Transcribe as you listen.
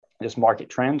this market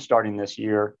trend starting this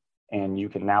year, and you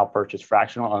can now purchase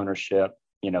fractional ownership,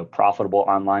 profitable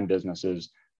online businesses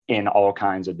in all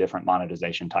kinds of different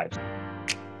monetization types.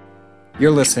 You're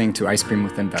listening to Ice Cream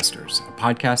with Investors, a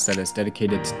podcast that is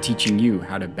dedicated to teaching you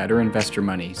how to better invest your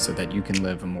money so that you can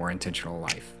live a more intentional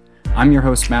life. I'm your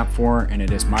host, Matt Four, and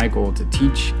it is my goal to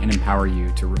teach and empower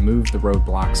you to remove the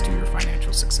roadblocks to your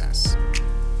financial success.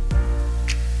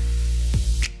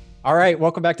 All right,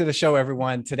 welcome back to the show,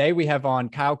 everyone. Today we have on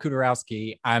Kyle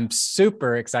Kuderowski. I'm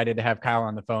super excited to have Kyle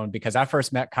on the phone because I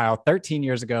first met Kyle 13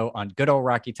 years ago on good old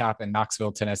Rocky Top in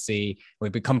Knoxville, Tennessee.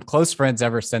 We've become close friends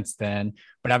ever since then.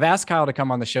 But I've asked Kyle to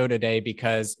come on the show today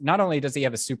because not only does he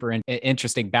have a super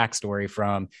interesting backstory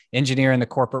from engineering the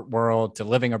corporate world to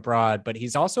living abroad, but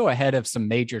he's also ahead of some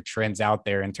major trends out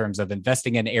there in terms of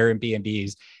investing in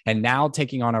Airbnbs and now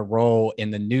taking on a role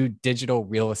in the new digital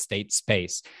real estate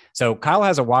space. So Kyle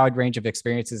has a wide range of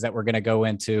experiences that we're going to go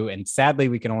into, and sadly,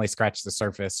 we can only scratch the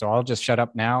surface. So I'll just shut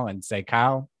up now and say,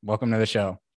 Kyle, welcome to the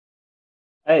show.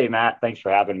 Hey, Matt, thanks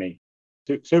for having me.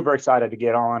 Super excited to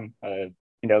get on.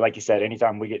 Like you said,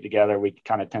 anytime we get together, we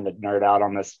kind of tend to nerd out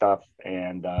on this stuff.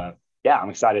 And I'm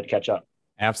excited to catch up.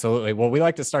 Absolutely. Well, we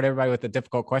like to start everybody with the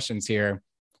difficult questions here.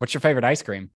 What's your favorite ice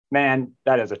cream? Man,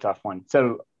 that is a tough one.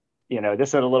 So, this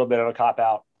is a little bit of a cop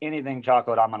out. Anything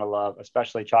chocolate I'm going to love,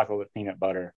 especially chocolate with peanut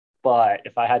butter. But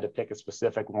if I had to pick a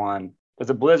specific one, does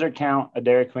a Blizzard count? A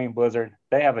Dairy Queen Blizzard?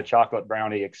 They have a chocolate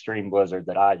brownie extreme Blizzard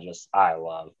that I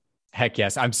love. Heck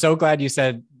yes. I'm so glad you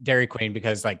said Dairy Queen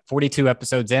because 42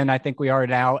 episodes in, I think we are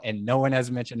now, and no one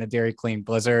has mentioned a Dairy Queen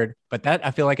Blizzard, but that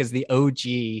I feel like is the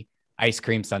OG ice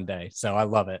cream sundae. So I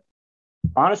love it.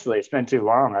 Honestly, it's been too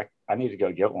long. I need to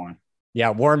go get one. Yeah.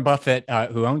 Warren Buffett,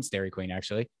 who owns Dairy Queen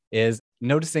actually, is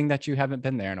noticing that you haven't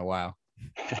been there in a while.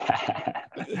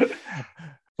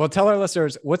 Well, tell our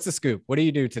listeners, what's the scoop? What do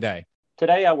you do today?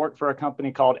 Today, I work for a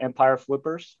company called Empire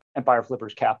Flippers. Empire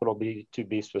Flippers Capital, to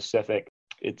be specific.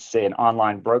 It's an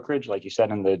online brokerage, like you said,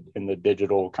 in the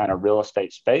digital kind of real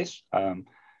estate space.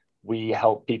 We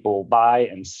help people buy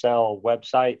and sell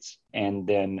websites, and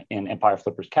then in Empire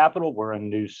Flippers Capital, we're a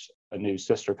new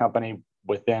sister company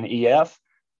within EF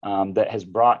that has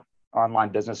brought online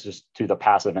businesses to the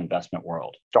passive investment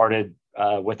world. Started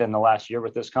within the last year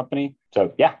with this company.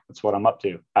 So yeah, that's what I'm up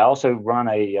to. I also run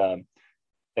a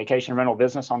vacation rental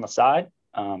business on the side,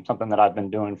 something that I've been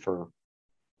doing for,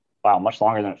 much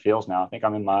longer than it feels now. I think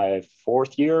I'm in my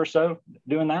 4th year or so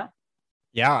doing that.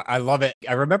 Yeah, I love it.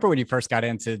 I remember when you first got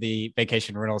into the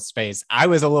vacation rental space, I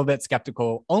was a little bit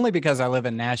skeptical only because I live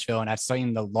in Nashville and I've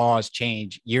seen the laws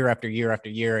change year after year after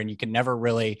year, and you can never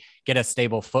really get a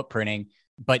stable footprinting.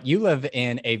 But you live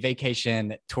in a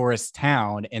vacation tourist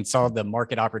town and saw the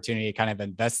market opportunity to kind of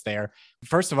invest there.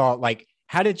 First of all,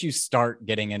 how did you start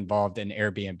getting involved in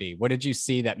Airbnb? What did you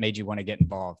see that made you want to get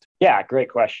involved? Yeah, great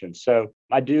question. So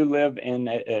I do live in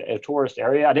a tourist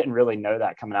area. I didn't really know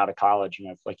that coming out of college.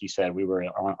 Like you said, we were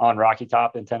on Rocky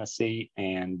Top in Tennessee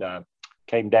and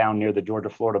came down near the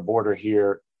Georgia-Florida border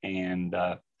here. And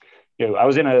I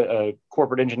was in a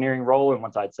corporate engineering role, and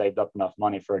once I'd saved up enough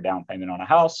money for a down payment on a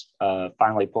house,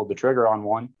 finally pulled the trigger on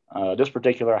one. This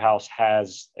particular house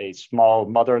has a small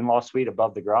mother-in-law suite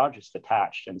above the garage. It's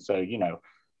detached. And so,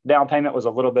 down payment was a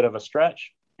little bit of a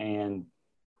stretch, and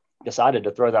decided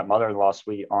to throw that mother-in-law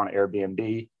suite on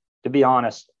Airbnb. To be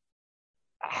honest,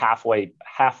 halfway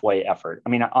effort. I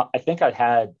mean, I think I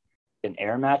had an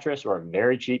air mattress or a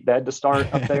very cheap bed to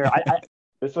start up there.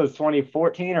 This was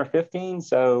 2014 or 15.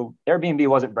 So Airbnb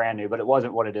wasn't brand new, but it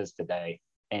wasn't what it is today.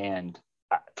 And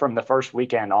from the first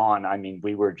weekend on, I mean,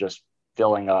 we were just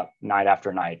filling up night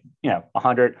after night,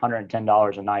 $100,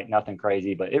 $110 a night, nothing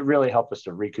crazy, but it really helped us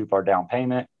to recoup our down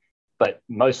payment. But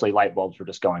mostly light bulbs were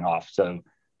just going off. So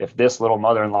if this little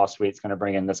mother-in-law suite is going to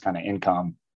bring in this kind of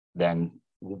income, then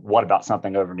what about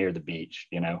something over near the beach,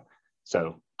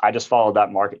 So I just followed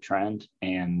that market trend,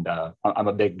 and I'm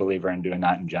a big believer in doing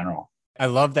that in general. I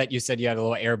love that you said you had a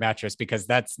little air mattress because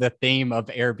that's the theme of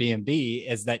Airbnb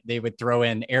is that they would throw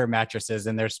in air mattresses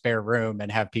in their spare room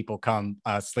and have people come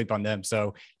sleep on them.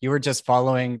 So you were just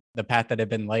following the path that had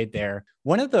been laid there.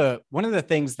 One of the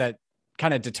things that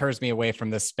kind of deters me away from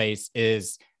this space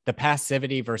is the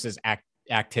passivity versus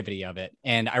activity of it.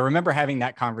 And I remember having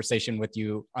that conversation with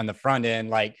you on the front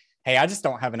end, hey, I just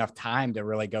don't have enough time to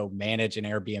really go manage an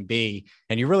Airbnb.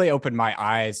 And you really opened my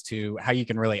eyes to how you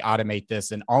can really automate this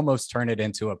and almost turn it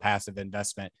into a passive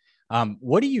investment.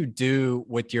 What do you do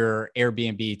with your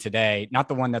Airbnb today? Not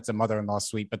the one that's a mother-in-law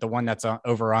suite, but the one that's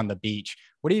over on the beach.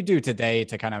 What do you do today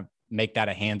to kind of make that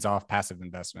a hands-off passive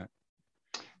investment?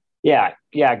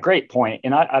 Yeah, great point.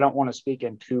 And I don't want to speak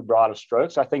in too broad of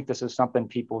strokes. I think this is something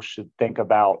people should think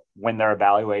about when they're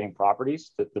evaluating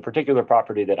properties. The particular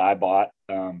property that I bought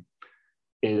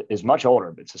is much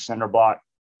older. It's a cinder block,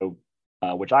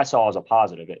 which I saw as a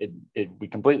positive. We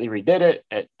completely redid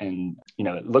it, and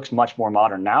it looks much more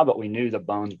modern now. But we knew the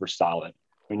bones were solid.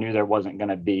 We knew there wasn't going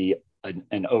to be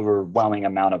an overwhelming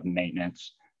amount of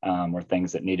maintenance or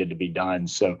things that needed to be done.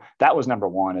 So that was number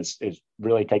one: is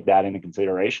really take that into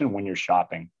consideration when you're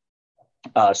shopping.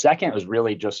 Second was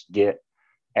really just get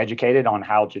educated on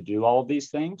how to do all of these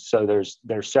things. So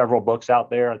there's several books out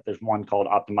there. There's one called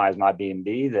Optimize My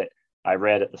B&B that I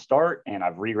read at the start and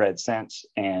I've reread since,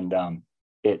 and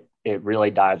it really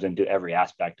dives into every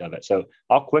aspect of it. So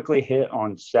I'll quickly hit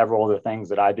on several of the things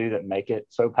that I do that make it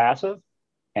so passive,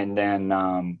 and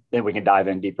then we can dive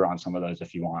in deeper on some of those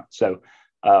if you want. So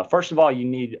first of all, you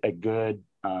need a good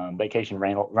vacation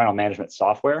rental management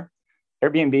software.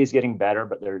 Airbnb is getting better,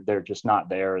 but they're just not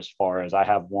there as far as I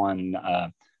have one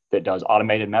that does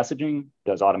automated messaging,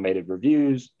 does automated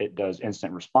reviews. It does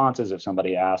instant responses. If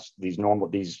somebody asks these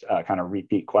kind of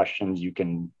repeat questions, you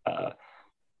can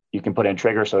put in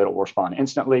triggers so it'll respond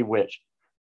instantly, which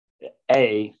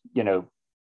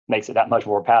makes it that much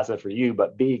more passive for you,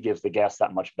 but B, gives the guest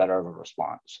that much better of a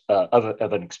response,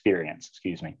 of an experience,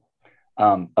 excuse me.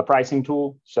 A pricing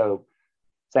tool. So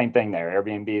same thing there.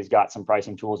 Airbnb has got some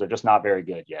pricing tools. They're just not very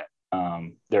good yet.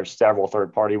 There's several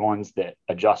third-party ones that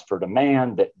adjust for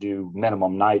demand, that do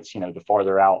minimum nights. The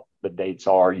farther out the dates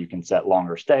are, you can set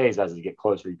longer stays. As you get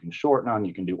closer, you can shorten them.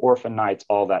 You can do orphan nights,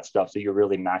 all that stuff. So you're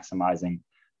really maximizing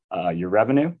your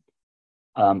revenue.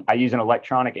 I use an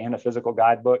electronic and a physical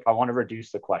guidebook. I want to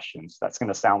reduce the questions. That's going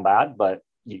to sound bad, but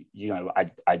you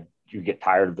get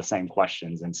tired of the same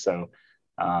questions. And so,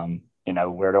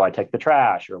 where do I take the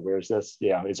trash, or where's this,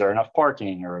 is there enough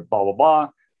parking, or blah, blah, blah.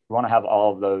 You want to have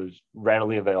all of those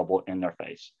readily available in their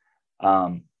face.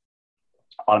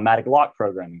 Automatic lock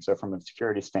programming. So from a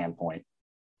security standpoint,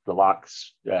 the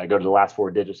locks go to the last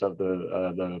four digits of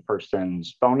the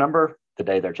person's phone number. The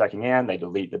day they're checking in, they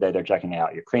delete the day they're checking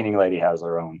out. Your cleaning lady has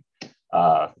their own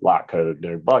lock code.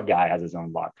 Their bug guy has his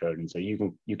own lock code. And so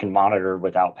you can monitor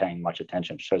without paying much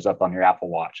attention. It shows up on your Apple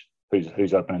Watch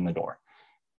who's opening the door.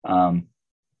 And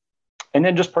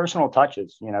then just personal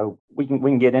touches. We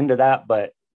can get into that,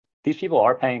 but these people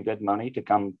are paying good money to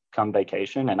come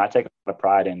vacation, and I take a lot of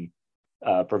pride in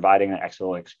providing an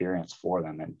excellent experience for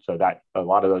them. And so that a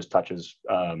lot of those touches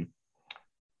are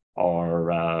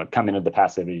come into the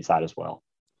passivity side as well.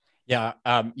 Yeah.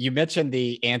 You mentioned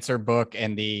the answer book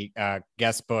and the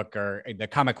guest book, or the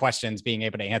common questions, being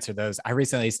able to answer those. I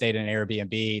recently stayed in an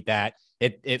Airbnb that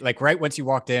it like right once you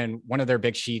walked in, one of their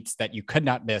big sheets that you could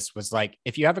not miss was like,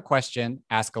 if you have a question,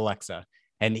 ask Alexa.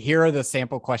 And here are the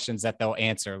sample questions that they'll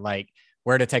answer, like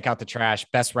where to take out the trash,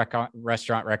 best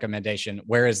restaurant recommendation,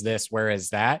 where is this, where is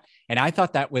that? And I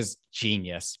thought that was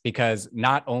genius, because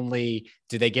not only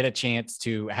do they get a chance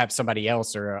to have somebody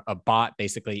else or a bot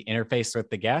basically interface with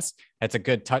the guest, that's a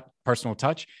good personal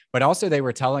touch, but also they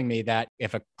were telling me that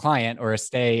if a client or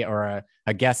a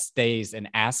guest stays and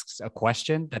asks a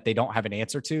question that they don't have an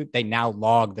answer to, they now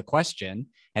log the question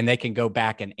and they can go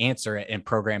back and answer it and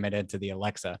program it into the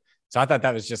Alexa. So I thought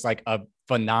that was just like a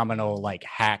phenomenal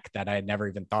hack that I had never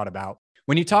even thought about.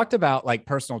 When you talked about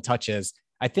personal touches,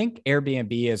 I think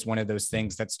Airbnb is one of those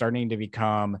things that's starting to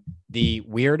become the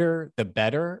weirder, the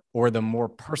better, or the more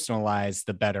personalized,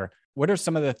 the better. What are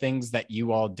some of the things that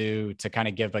you all do to kind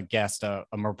of give a guest a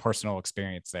more personal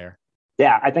experience there?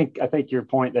 Yeah, I think your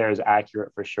point there is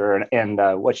accurate for sure. And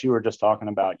what you were just talking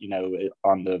about,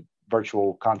 on the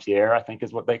virtual concierge, I think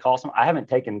is what they call some. I haven't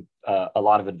taken a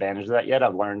lot of advantage of that yet.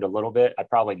 I've learned a little bit. I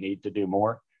probably need to do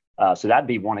more. So that'd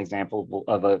be one example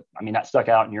of that stuck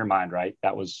out in your mind, right?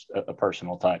 That was a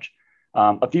personal touch.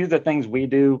 A few of the things we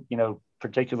do,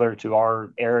 particular to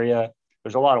our area,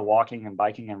 there's a lot of walking and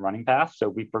biking and running paths. So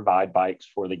we provide bikes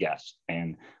for the guests,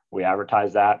 and we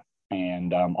advertise that.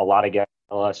 And a lot of guests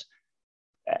tell us,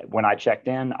 when I checked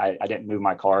in, I didn't move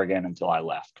my car again until I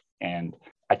left. And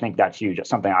I think that's huge. It's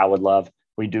something I would love.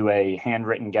 We do a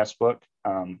handwritten guest book,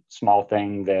 small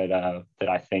thing that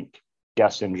I think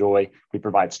guests enjoy. We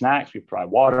provide snacks, we provide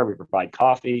water, we provide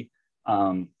coffee.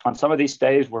 On some of these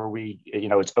stays where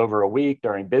it's over a week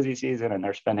during busy season and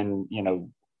they're spending,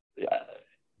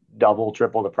 double,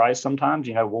 triple the price sometimes,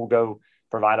 we'll go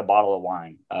provide a bottle of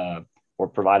wine or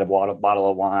provide a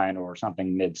bottle of wine or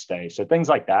something mid-stay. So things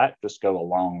like that just go a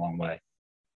long, long way.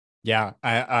 Yeah,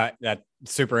 that's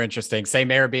super interesting. Same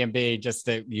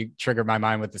Airbnb, you triggered my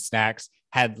mind with the snacks,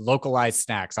 had localized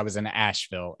snacks. I was in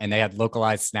Asheville and they had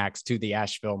localized snacks to the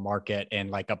Asheville market, and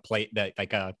like a plate that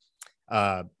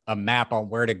a map on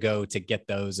where to go to get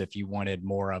those if you wanted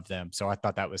more of them. So I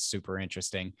thought that was super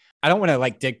interesting. I don't want to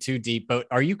like dig too deep, but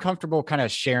are you comfortable kind of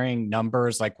sharing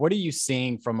numbers? Like, what are you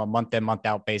seeing from a month in, month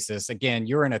out basis? Again,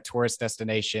 you're in a tourist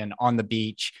destination on the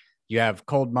beach. You have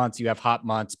cold months, you have hot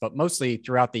months, but mostly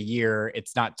throughout the year,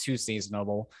 it's not too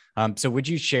seasonable. So would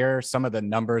you share some of the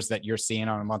numbers that you're seeing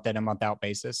on a month in and month out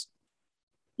basis?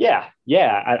 Yeah,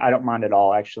 I don't mind at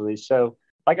all, actually. So,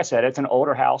 like I said, it's an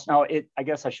older house. Now, I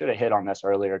guess I should have hit on this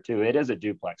earlier too. It is a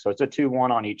duplex, so it's a 2-1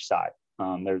 on each side.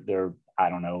 They're I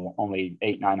don't know, only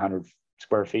 800-900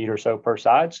 square feet or so per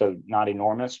side, so not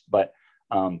enormous. But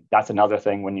that's another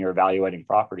thing when you're evaluating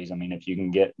properties. I mean, if you can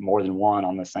get more than one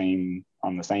on the same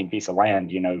piece of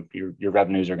land, your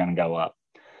revenues are going to go up.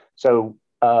 So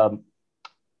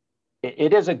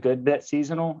it is a good bit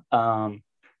seasonal.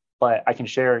 But I can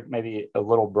share maybe a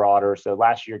little broader. So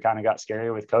last year kind of got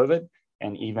scary with COVID.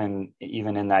 And even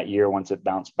in that year, once it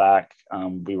bounced back,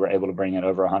 we were able to bring in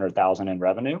over 100,000 in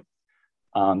revenue.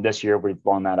 This year, we've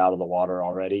blown that out of the water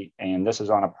already. And this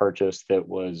is on a purchase that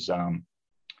was a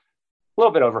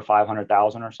little bit over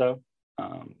 500,000 or so.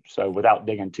 So without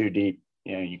digging too deep,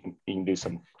 you can do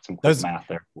some quick math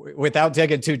there. Without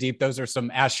digging too deep, those are some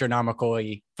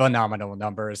astronomically phenomenal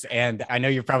numbers. And I know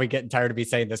you're probably getting tired of me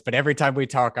saying this, but every time we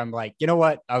talk, I'm like, you know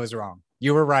what? I was wrong.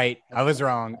 You were right. I was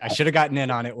wrong. I should have gotten in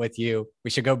on it with you.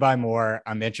 We should go buy more.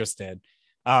 I'm interested.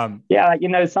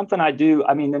 Yeah, something I do.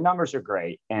 I mean, the numbers are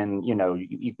great, and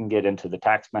you can get into the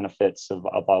tax benefits of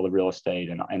all the real estate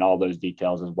and all those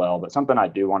details as well. But something I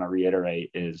do want to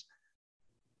reiterate is,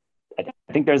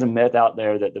 I think there's a myth out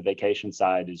there that the vacation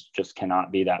side just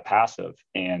cannot be that passive.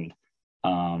 And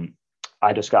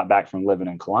I just got back from living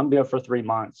in Colombia for 3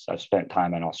 months. I've spent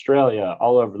time in Australia,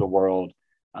 all over the world.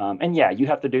 And yeah, you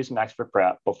have to do some extra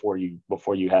prep before you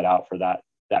head out for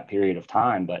that period of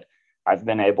time. But I've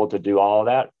been able to do all of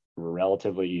that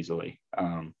relatively easily.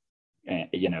 And,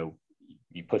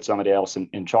 you put somebody else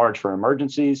in charge for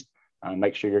emergencies,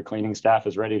 make sure your cleaning staff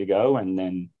is ready to go. And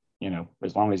then,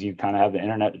 as long as you kind of have the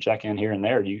internet to check in here and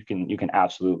there, you can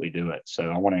absolutely do it. So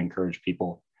I want to encourage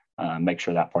people, make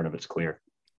sure that part of it's clear.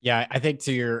 Yeah, I think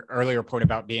to your earlier point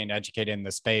about being educated in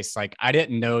the space, like I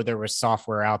didn't know there was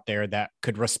software out there that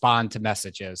could respond to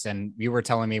messages. And you were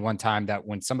telling me one time that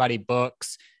when somebody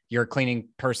books, your cleaning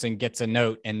person gets a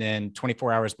note, and then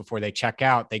 24 hours before they check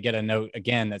out, they get a note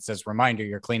again that says, reminder,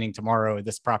 you're cleaning tomorrow at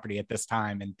this property at this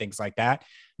time, and things like that. I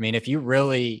mean, if you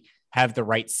really have the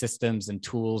right systems and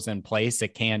tools in place,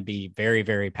 it can be very,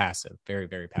 very passive, very,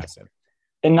 very passive.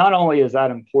 And not only is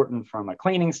that important from a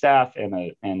cleaning staff and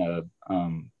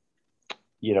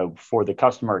for the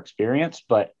customer experience,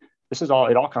 but it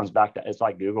all comes back to, it's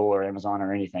like Google or Amazon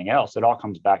or anything else. It all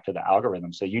comes back to the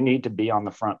algorithm. So you need to be on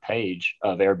the front page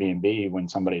of Airbnb when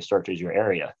somebody searches your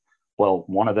area. Well,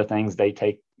 one of the things they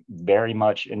take very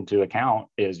much into account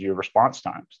is your response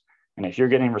times. And if you're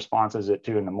getting responses at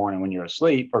 2 a.m. when you're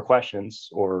asleep, or questions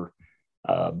or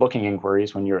booking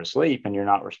inquiries when you're asleep, and you're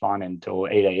not responding until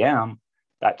 8 a.m.,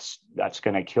 that's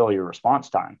going to kill your response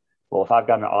time. Well, if I've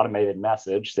got an automated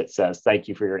message that says, thank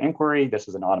you for your inquiry, this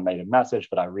is an automated message,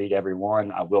 but I read every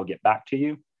one, I will get back to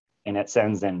you. And it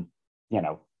sends in,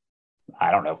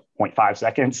 I don't know, 0.5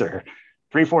 seconds or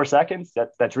 3-4 seconds,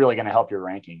 that's really going to help your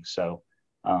ranking. So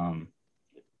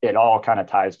it all kind of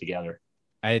ties together.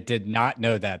 I did not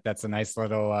know that. That's a nice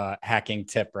little hacking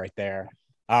tip right there.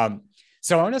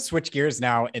 So I want to switch gears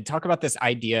now and talk about this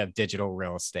idea of digital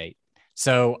real estate.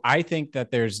 So I think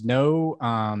that there's no,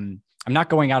 I'm not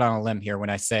going out on a limb here when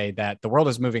I say that the world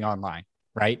is moving online,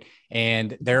 right?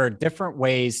 And there are different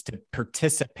ways to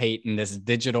participate in this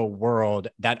digital world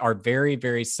that are very,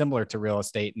 very similar to real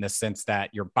estate in the sense that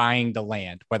you're buying the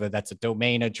land, whether that's a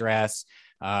domain address,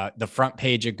 the front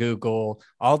page of Google,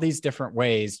 all these different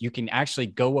ways you can actually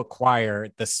go acquire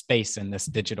the space in this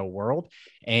digital world.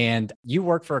 And you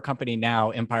work for a company now,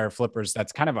 Empire Flippers,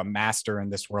 that's kind of a master in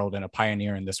this world and a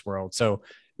pioneer in this world. So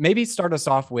maybe start us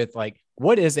off with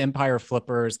what is Empire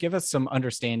Flippers? Give us some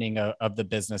understanding of the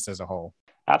business as a whole.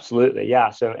 Absolutely.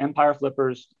 Yeah. So Empire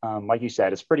Flippers, like you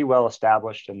said, is pretty well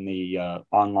established in the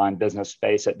online business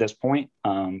space at this point.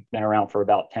 Been around for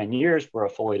about 10 years. We're a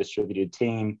fully distributed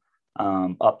team,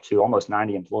 up to almost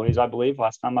 90 employees, I believe,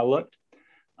 last time I looked.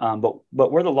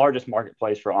 But we're the largest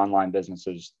marketplace for online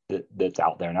businesses that's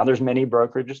out there. Now, there's many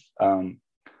brokerages,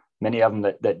 many of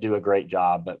them that do a great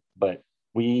job, but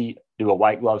we do a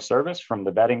white glove service from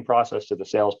the vetting process to the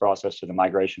sales process to the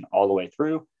migration all the way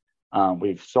through.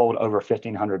 We've sold over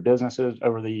 1,500 businesses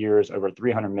over the years, over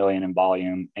 300 million in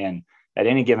volume. And at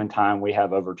any given time, we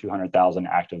have over 200,000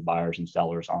 active buyers and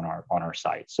sellers on our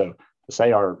site. So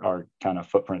say our kind of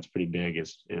footprint's pretty big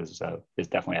is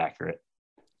definitely accurate.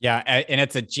 Yeah. And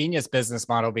it's a genius business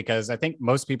model because I think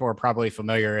most people are probably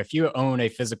familiar. If you own a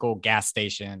physical gas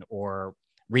station or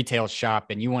retail shop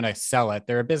and you want to sell it,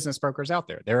 there are business brokers out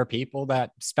there. There are people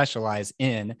that specialize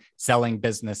in selling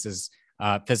businesses,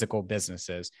 physical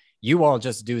businesses. You all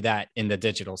just do that in the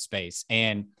digital space.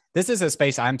 And this is a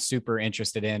space I'm super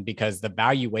interested in because the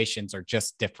valuations are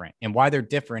just different. And why they're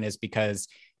different is because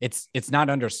it's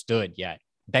not understood yet.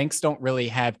 Banks don't really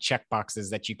have check boxes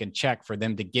that you can check for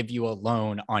them to give you a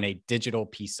loan on a digital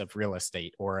piece of real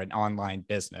estate or an online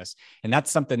business. And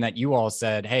that's something that you all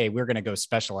said, hey, we're going to go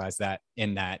specialize that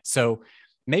in that. So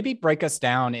maybe break us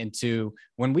down into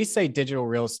when we say digital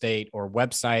real estate or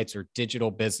websites or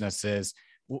digital businesses,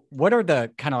 what are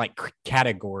the kind of like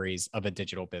categories of a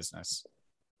digital business?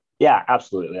 Yeah,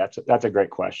 absolutely. That's a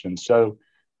great question. So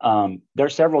there are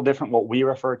several different, what we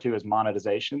refer to as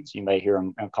monetizations. You may hear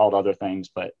them called other things,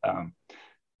 but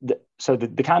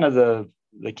the kind of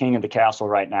the king of the castle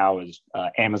right now is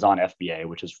Amazon FBA,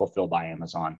 which is fulfilled by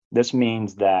Amazon. This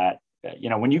means that,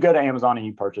 when you go to Amazon and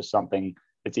you purchase something,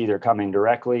 it's either coming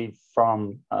directly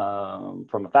from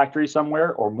a factory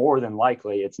somewhere, or more than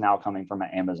likely, it's now coming from an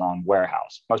Amazon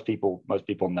warehouse. Most people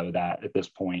know that at this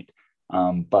point.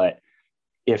 But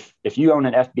if you own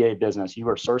an FBA business, you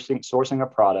are sourcing a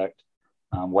product,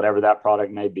 whatever that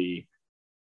product may be,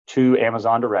 to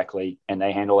Amazon directly, and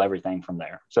they handle everything from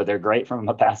there. So they're great from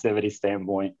a passivity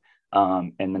standpoint,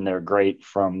 and then they're great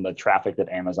from the traffic that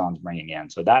Amazon's bringing in.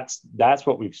 So that's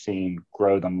what we've seen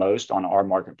grow the most on our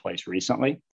marketplace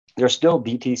recently. There's still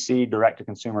DTC,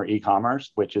 direct-to-consumer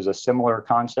e-commerce, which is a similar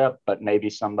concept, but maybe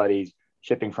somebody's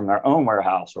shipping from their own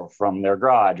warehouse or from their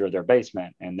garage or their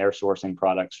basement, and they're sourcing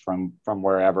products from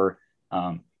wherever.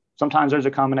 Sometimes there's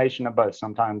a combination of both.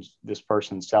 Sometimes this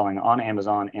person's selling on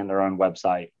Amazon and their own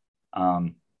website,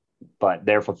 but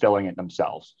they're fulfilling it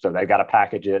themselves. So they've got to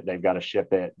package it, they've got to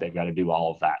ship it, they've got to do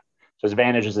all of that. So there's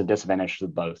advantages and disadvantages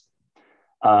of both.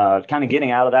 Kind of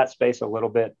getting out of that space a little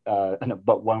bit,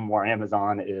 but one more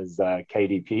Amazon is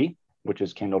KDP, which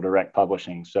is Kindle Direct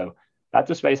Publishing. So that's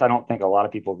a space I don't think a lot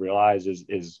of people realize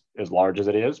is as large as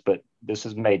it is, but this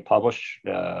has made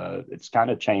it's kind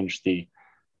of changed the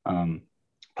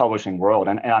publishing world.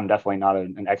 And I'm definitely not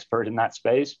an expert in that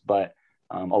space, but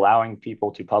allowing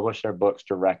people to publish their books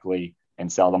directly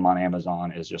and sell them on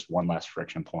Amazon is just one less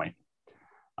friction point.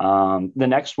 The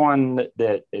next one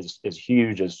that is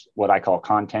huge is what I call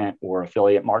content or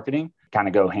affiliate marketing, kind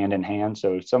of go hand in hand.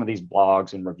 So some of these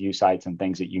blogs and review sites and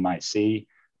things that you might see,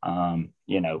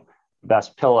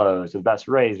 best pillows, the best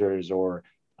razors, or,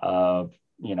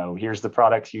 here's the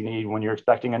products you need when you're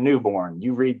expecting a newborn.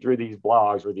 You read through these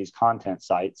blogs or these content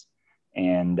sites,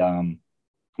 and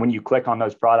when you click on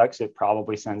those products, it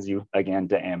probably sends you again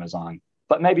to Amazon,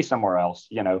 but maybe somewhere else,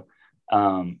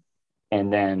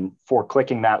 and then for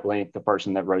clicking that link, the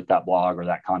person that wrote that blog or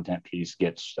that content piece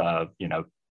gets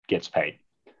paid.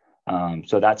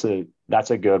 So that's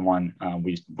a good one.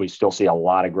 We still see a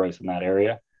lot of growth in that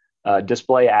area.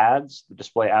 Display ads,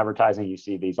 display advertising, you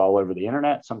see these all over the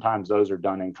internet. Sometimes those are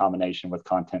done in combination with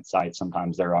content sites.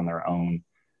 Sometimes they're on their own.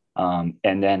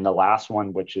 And then the last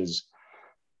one, which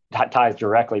ties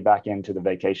directly back into the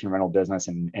vacation rental business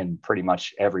and pretty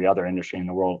much every other industry in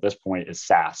the world at this point, is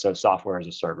SaaS, so software as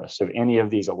a service. So any of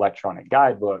these electronic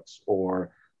guidebooks or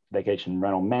vacation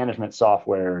rental management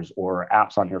softwares or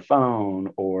apps on your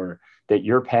phone, or that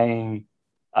you're paying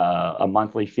a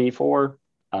monthly fee for,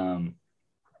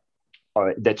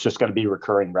 that's just going to be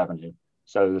recurring revenue.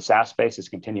 So the SaaS space is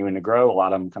continuing to grow. A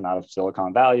lot of them come out of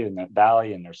Silicon Valley, and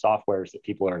their softwares that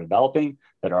people are developing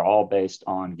that are all based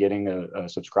on getting a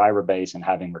subscriber base and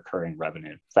having recurring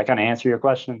revenue. Does that kind of answer your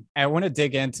question? I want to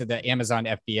dig into the Amazon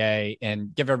FBA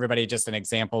and give everybody just an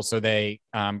example so they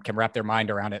can wrap their mind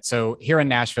around it. So here in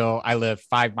Nashville, I live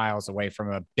 5 miles away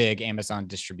from a big Amazon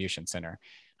distribution center.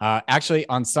 Actually,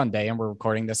 on Sunday, and we're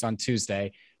recording this on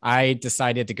Tuesday, I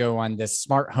decided to go on this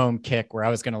smart home kick where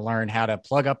I was going to learn how to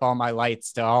plug up all my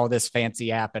lights to all this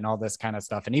fancy app and all this kind of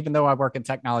stuff. And even though I work in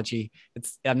technology,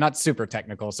 I'm not super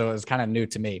technical, so it was kind of new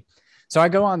to me. So I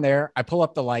go on there, I pull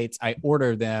up the lights, I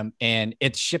order them, and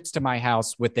it ships to my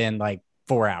house within like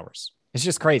 4 hours. It's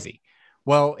just crazy.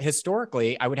 Well,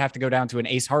 historically, I would have to go down to an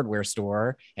Ace Hardware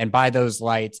store and buy those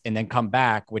lights and then come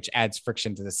back, which adds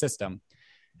friction to the system.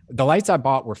 The lights I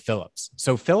bought were Philips.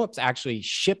 So Philips actually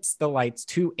ships the lights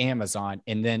to Amazon,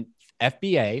 and then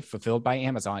FBA, fulfilled by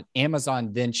Amazon, Amazon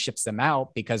then ships them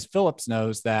out because Philips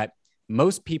knows that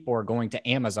most people are going to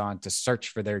Amazon to search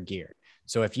for their gear.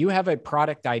 So if you have a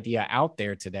product idea out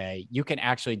there today, you can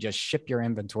actually just ship your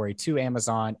inventory to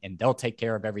Amazon and they'll take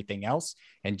care of everything else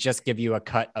and just give you a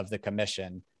cut of the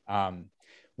commission. So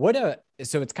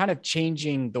it's kind of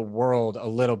changing the world a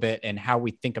little bit and how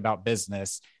we think about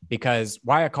business, because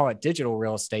why I call it digital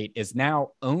real estate is now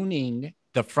owning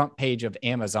the front page of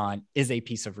Amazon is a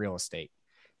piece of real estate.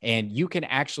 And you can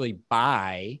actually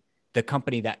buy the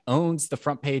company that owns the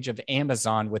front page of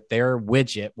Amazon with their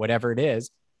widget, whatever it is,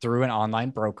 through an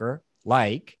online broker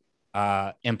like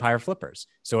Empire Flippers.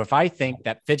 So if I think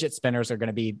that fidget spinners are going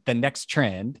to be the next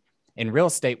trend in real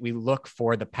estate, we look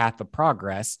for the path of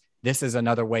progress. This is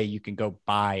another way you can go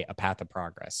buy a path of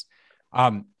progress.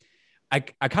 I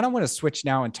kind of want to switch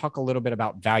now and talk a little bit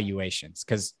about valuations,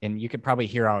 and you can probably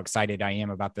hear how excited I am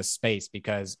about this space,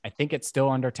 because I think it's still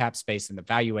under tap space and the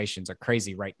valuations are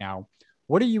crazy right now.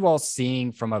 What are you all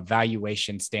seeing from a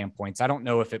valuation standpoint? I don't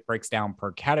know if it breaks down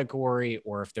per category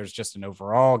or if there's just an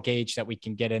overall gauge that we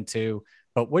can get into,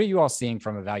 but what are you all seeing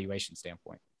from a valuation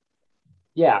standpoint?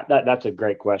 Yeah, that's a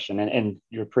great question. And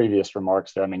your previous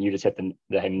remarks there, I mean, you just hit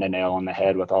the nail on the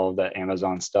head with all of the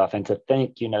Amazon stuff. And to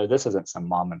think, this isn't some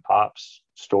mom and pop's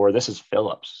store. This is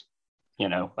Phillips,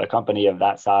 a company of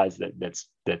that size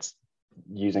that's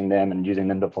using them and using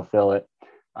them to fulfill it.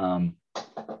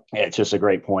 It's just a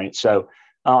great point. So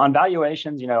on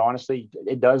valuations, honestly,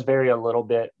 it does vary a little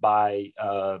bit by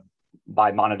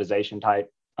monetization type.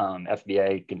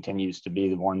 FBA continues to be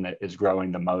the one that is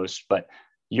growing the most, but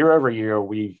year over year,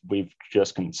 we've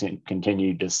just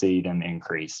continued to see them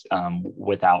increase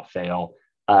without fail.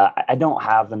 I don't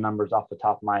have the numbers off the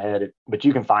top of my head, but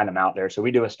you can find them out there. So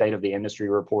we do a state of the industry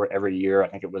report every year. I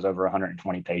think it was over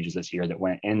 120 pages this year that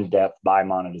went in depth by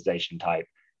monetization type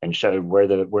and showed where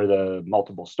the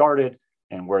multiple started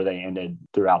and where they ended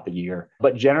throughout the year.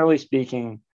 But generally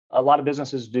speaking, a lot of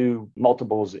businesses do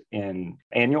multiples in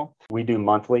annual. We do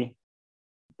monthly.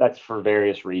 That's for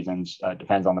various reasons.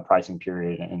 Depends on the pricing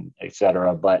period and et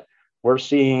cetera. But we're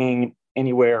seeing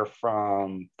anywhere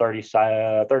from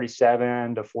 37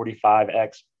 to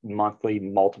 45x monthly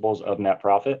multiples of net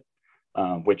profit,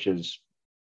 which is,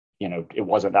 it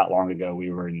wasn't that long ago.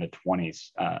 We were in the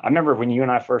 20s. I remember when you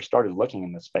and I first started looking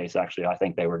in this space, actually, I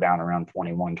think they were down around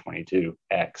 21,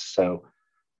 22x. So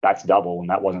that's double, and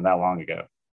that wasn't that long ago.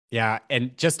 Yeah.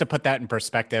 And just to put that in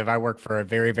perspective, I work for a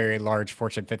very, very large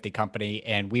Fortune 50 company,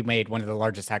 and we made one of the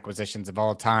largest acquisitions of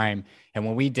all time. And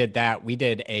when we did that, we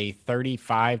did a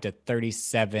 35 to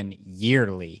 37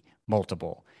 yearly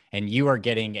multiple, and you are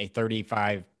getting a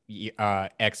 35x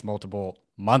multiple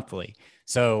monthly.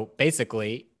 So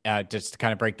basically, just to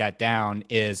kind of break that down,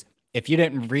 is if you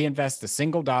didn't reinvest a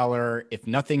single dollar, if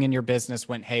nothing in your business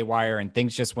went haywire and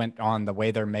things just went on the way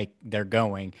they're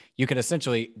going, you could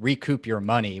essentially recoup your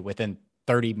money within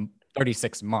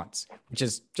 36 months, which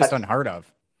is just unheard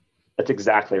of. That's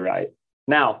exactly right.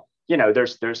 Now,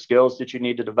 there's skills that you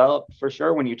need to develop for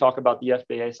sure. When you talk about the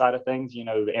FBA side of things,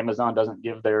 Amazon doesn't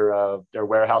give their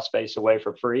warehouse space away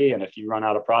for free. And if you run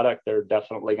out of product, they're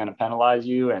definitely going to penalize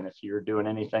you. And if you're doing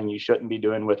anything you shouldn't be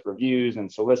doing with reviews and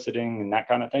soliciting and that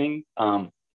kind of thing.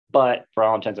 But for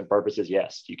all intents and purposes,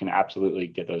 yes, you can absolutely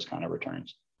get those kind of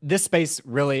returns. This space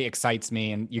really excites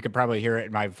me, and you could probably hear it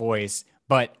in my voice.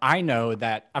 But I know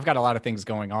that I've got a lot of things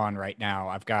going on right now.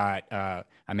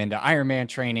 I'm into Ironman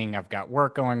training. I've got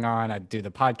work going on. I do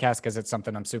the podcast because it's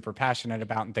something I'm super passionate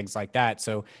about and things like that.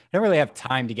 So I don't really have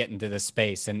time to get into this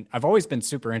space. And I've always been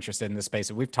super interested in this space,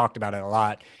 and we've talked about it a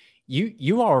lot.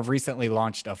 You all have recently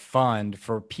launched a fund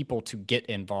for people to get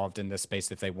involved in this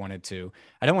space if they wanted to.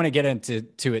 I don't want to get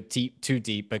into it too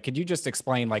deep, but could you just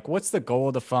explain, what's the goal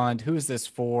of the fund? Who is this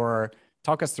for?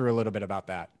 Talk us through a little bit about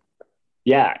that.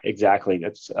 Yeah, exactly.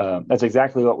 That's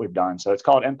exactly what we've done. So it's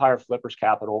called Empire Flippers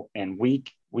Capital, and we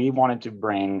wanted to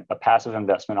bring a passive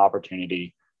investment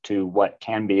opportunity to what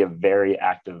can be a very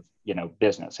active,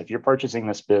 business. If you're purchasing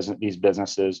these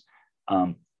businesses,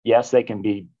 yes, they can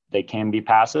be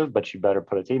passive, but you better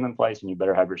put a team in place and you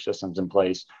better have your systems in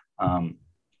place. And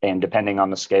depending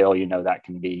on the scale, that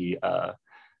can be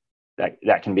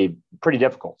that can be pretty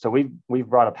difficult. So we've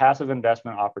brought a passive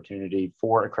investment opportunity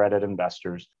for accredited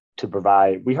investors to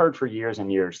provide. We heard for years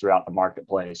and years throughout the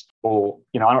marketplace, well,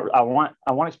 I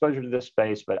want exposure to this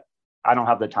space, but I don't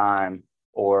have the time,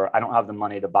 or I don't have the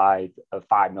money to buy a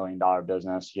 $5 million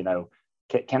business.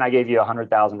 Can I give you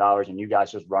 $100,000 and you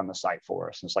guys just run the site for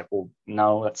us? And it's like, well,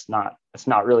 no, that's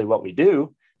not really what we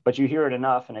do. But you hear it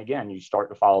enough, and again, you start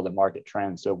to follow the market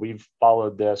trend. So we've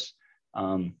followed this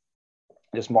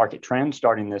market trend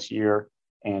starting this year,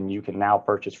 and you can now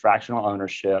purchase fractional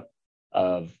ownership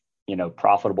of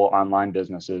profitable online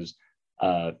businesses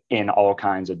in all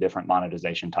kinds of different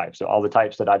monetization types. So all the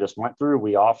types that I just went through,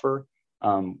 we offer.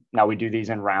 Now we do these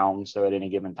in rounds. So at any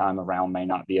given time, a round may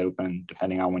not be open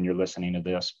depending on when you're listening to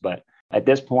this. But at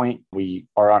this point, we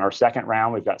are on our second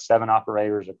round. We've got 7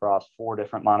 operators across 4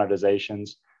 different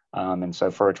monetizations. And so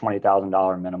for a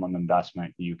 $20,000 minimum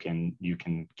investment, you can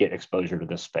get exposure to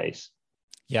this space.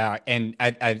 Yeah. And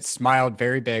I smiled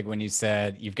very big when you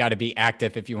said you've got to be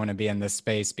active if you want to be in this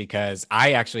space, because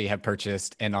I actually have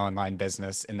purchased an online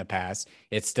business in the past.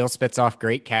 It still spits off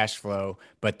great cash flow,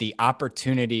 but the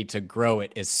opportunity to grow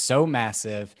it is so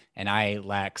massive. And I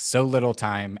lack so little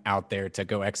time out there to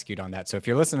go execute on that. So if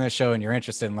you're listening to the show and you're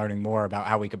interested in learning more about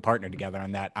how we could partner together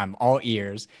on that, I'm all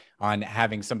ears on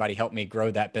having somebody help me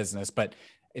grow that business. But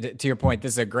to your point,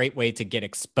 this is a great way to get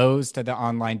exposed to the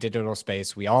online digital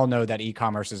space. We all know that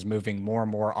e-commerce is moving more and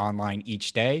more online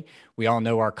each day. We all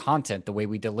know our content, the way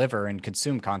we deliver and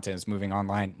consume content, is moving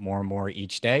online more and more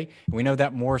each day. And we know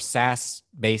that more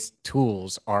SaaS-based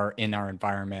tools are in our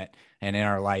environment and in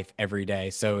our life every day.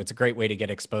 So it's a great way to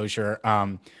get exposure.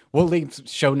 We'll leave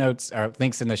show notes or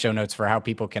links in the show notes for how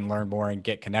people can learn more and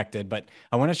get connected. But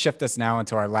I want to shift this now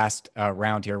into our last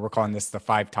round here. We're calling this the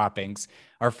 5 toppings.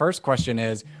 Our first question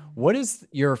is, what is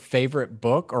your favorite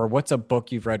book, or what's a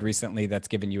book you've read recently that's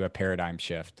given you a paradigm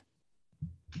shift?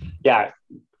 Yeah,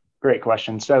 great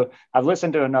question. So I've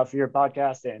listened to enough of your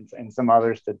podcast and some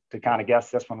others to kind of guess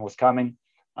this one was coming.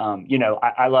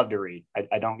 I love to read.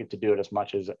 I don't get to do it as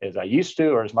much as I used to,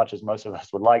 or as much as most of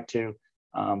us would like to.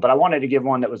 But I wanted to give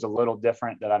one that was a little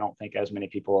different that I don't think as many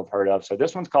people have heard of. So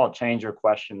this one's called Change Your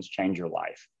Questions, Change Your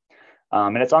Life.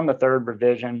 And it's on the 3rd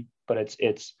revision, but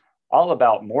it's all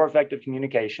about more effective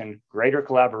communication, greater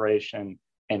collaboration,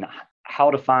 and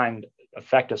how to find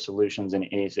effective solutions in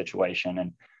any situation.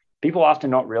 And people often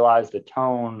don't realize the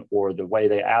tone or the way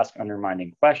they ask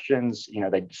undermining questions.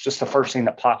 It's just the first thing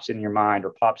that pops in your mind or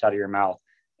pops out of your mouth.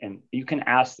 And you can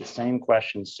ask the same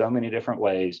questions so many different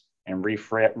ways and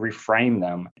reframe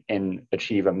them and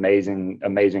achieve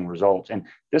amazing results. And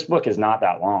this book is not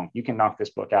that long. You can knock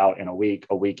this book out in a week,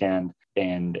 a weekend.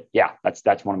 And yeah,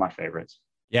 that's one of my favorites.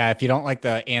 Yeah, if you don't like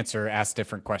the answer, ask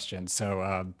different questions.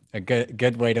 So a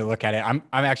good way to look at it. I'm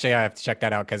actually, I have to check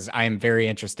that out because I am very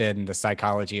interested in the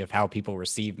psychology of how people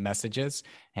receive messages,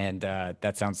 and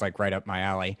that sounds like right up my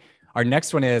alley. Our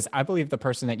next one is, I believe the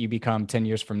person that you become 10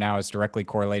 years from now is directly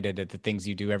correlated to the things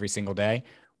you do every single day.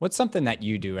 What's something that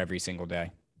you do every single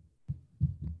day?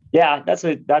 Yeah, that's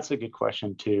a good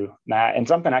question too, Matt, and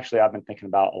something actually I've been thinking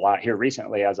about a lot here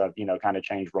recently as I've kind of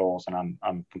changed roles and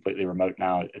I'm completely remote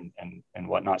now and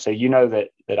whatnot. So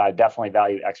that I definitely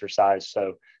value exercise.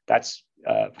 So that's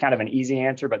kind of an easy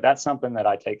answer, but that's something that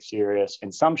I take serious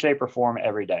in some shape or form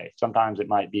every day. Sometimes it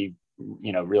might be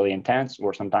really intense,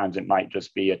 or sometimes it might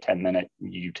just be a 10-minute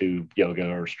YouTube yoga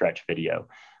or stretch video.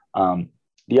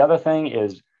 The other thing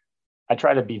is, I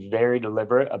try to be very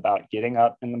deliberate about getting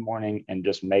up in the morning and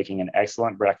just making an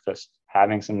excellent breakfast,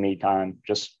 having some me time.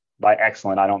 Just by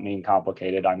excellent, I don't mean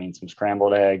complicated. I mean some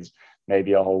scrambled eggs,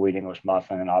 maybe a whole wheat English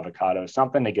muffin, and avocado,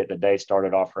 something to get the day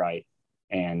started off right.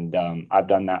 And I've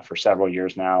done that for several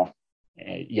years now,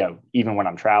 even when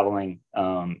I'm traveling.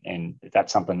 And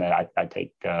that's something that I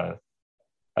take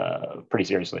pretty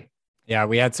seriously. Yeah,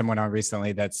 we had someone on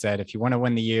recently that said, if you want to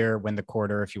win the year, win the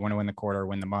quarter. If you want to win the quarter,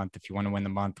 win the month. If you want to win the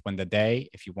month, win the day.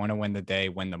 If you want to win the day,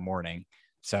 win the morning.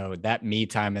 So that me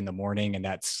time in the morning and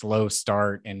that slow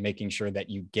start and making sure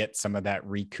that you get some of that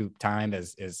recoup time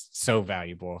is so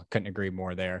valuable. Couldn't agree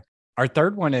more there. Our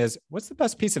third one is, what's the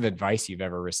best piece of advice you've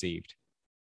ever received?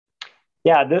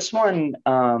 Yeah, this one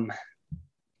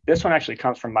actually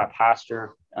comes from my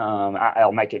pastor.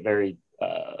 I'll make it very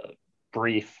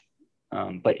brief.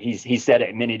 But he's said it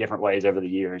in many different ways over the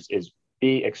years, is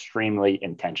be extremely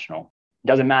intentional.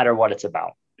 Doesn't matter what it's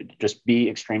about. Just be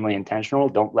extremely intentional.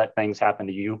 Don't let things happen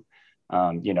to you.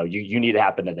 You need to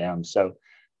happen to them. So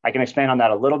I can expand on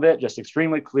that a little bit, just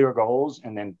extremely clear goals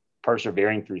and then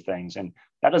persevering through things. And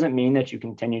that doesn't mean that you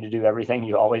continue to do everything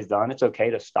you've always done. It's okay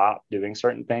to stop doing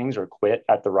certain things or quit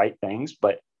at the right things,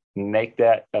 but make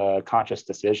that conscious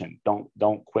decision.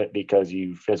 Don't quit because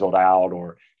you fizzled out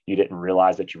or you didn't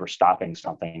realize that you were stopping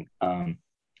something.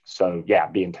 So yeah,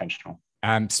 be intentional.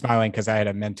 I'm smiling because I had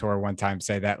a mentor one time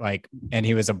say that, and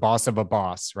he was a boss of a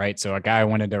boss, right? So a guy I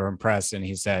wanted to impress, and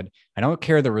he said, I don't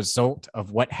care the result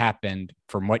of what happened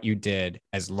from what you did,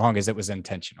 as long as it was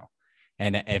intentional.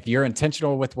 And if you're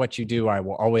intentional with what you do, I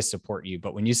will always support you.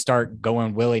 But when you start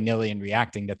going willy-nilly and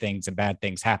reacting to things and bad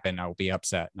things happen, I will be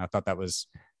upset. And I thought it's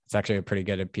actually a pretty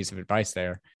good piece of advice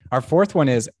there. Our fourth one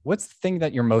is, what's the thing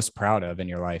that you're most proud of in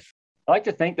your life? I like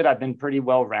to think that I've been pretty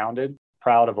well-rounded.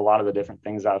 proud of a lot of the different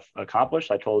things I've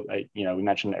accomplished. We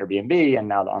mentioned Airbnb and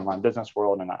now the online business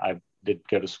world, and I did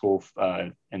go to school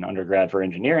in undergrad for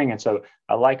engineering. And so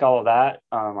I like all of that.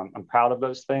 I'm proud of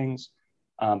those things.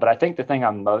 But I think the thing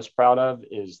I'm most proud of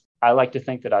is I like to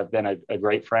think that I've been a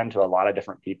great friend to a lot of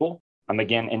different people. I'm,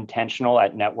 again, intentional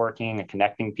at networking and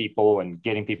connecting people and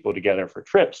getting people together for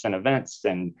trips and events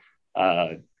and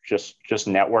just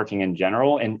networking in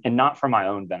general, and not for my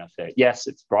own benefit. Yes,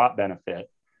 it's brought benefit,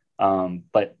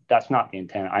 but that's not the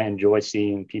intent. I enjoy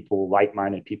seeing people,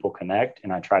 like-minded people, connect,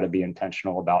 and I try to be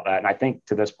intentional about that. And I think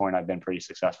to this point, I've been pretty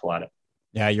successful at it.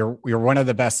 Yeah, you're one of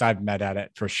the best I've met at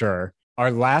it, for sure.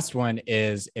 Our last one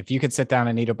is, if you could sit down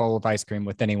and eat a bowl of ice cream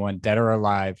with anyone, dead or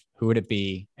alive, who would it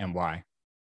be and why?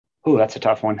 Oh, that's a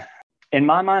tough one. In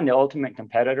my mind,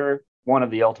 one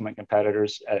of the ultimate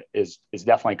competitors is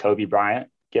definitely Kobe Bryant.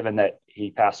 Given that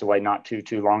he passed away not too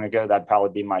long ago, that'd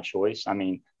probably be my choice. I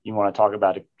mean, you want to talk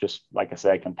about it, just like I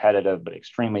said, competitive, but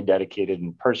extremely dedicated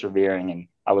and persevering. And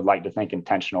I would like to think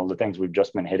intentional, the things we've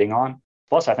just been hitting on.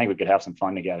 Plus, I think we could have some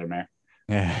fun together, man.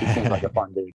 He seems like a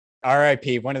fun dude.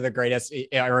 R.I.P. One of the greatest.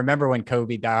 I remember when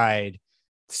Kobe died,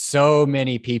 so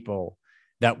many people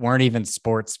that weren't even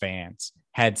sports fans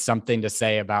had something to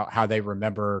say about how they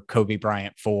remember Kobe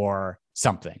Bryant for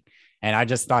something. And I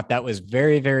just thought that was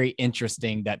very, very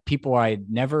interesting that people I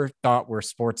never thought were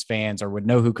sports fans or would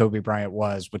know who Kobe Bryant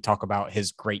was would talk about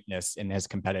his greatness and his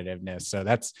competitiveness. So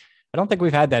I don't think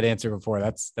we've had that answer before.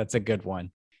 That's a good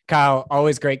one. Kyle,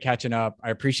 always great catching up. I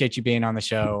appreciate you being on the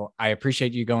show. I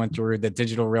appreciate you going through the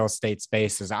digital real estate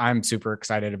space, as I'm super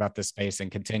excited about this space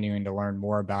and continuing to learn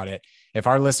more about it. If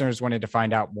our listeners wanted to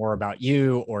find out more about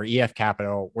you or EF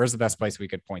Capital, where's the best place we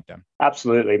could point them?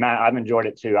 Absolutely, Matt. I've enjoyed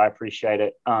it too. I appreciate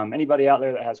it. Anybody out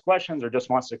there that has questions or just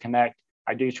wants to connect,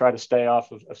 I do try to stay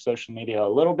off of social media a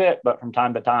little bit, but from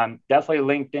time to time, definitely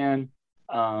LinkedIn.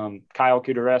 Kyle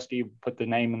Kudareski, put the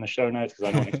name in the show notes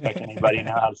because I don't expect anybody to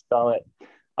know how to spell it.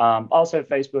 Also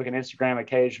Facebook and Instagram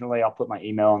occasionally. I'll put my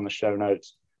email in the show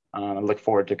notes. I look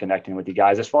forward to connecting with you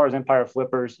guys. As far as Empire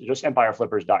Flippers, just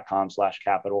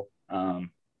empireflippers.com/capital.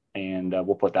 And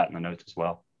we'll put that in the notes as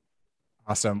well.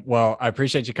 Awesome. Well, I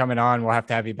appreciate you coming on. We'll have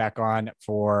to have you back on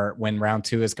for when round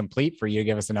 2 is complete for you to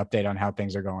give us an update on how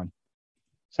things are going.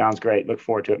 Sounds great. Look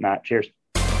forward to it, Matt. Cheers.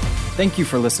 Thank you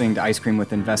for listening to Ice Cream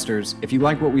with Investors. If you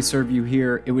like what we serve you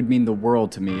here, it would mean the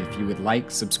world to me if you would like,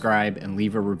 subscribe, and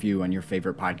leave a review on your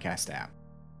favorite podcast app.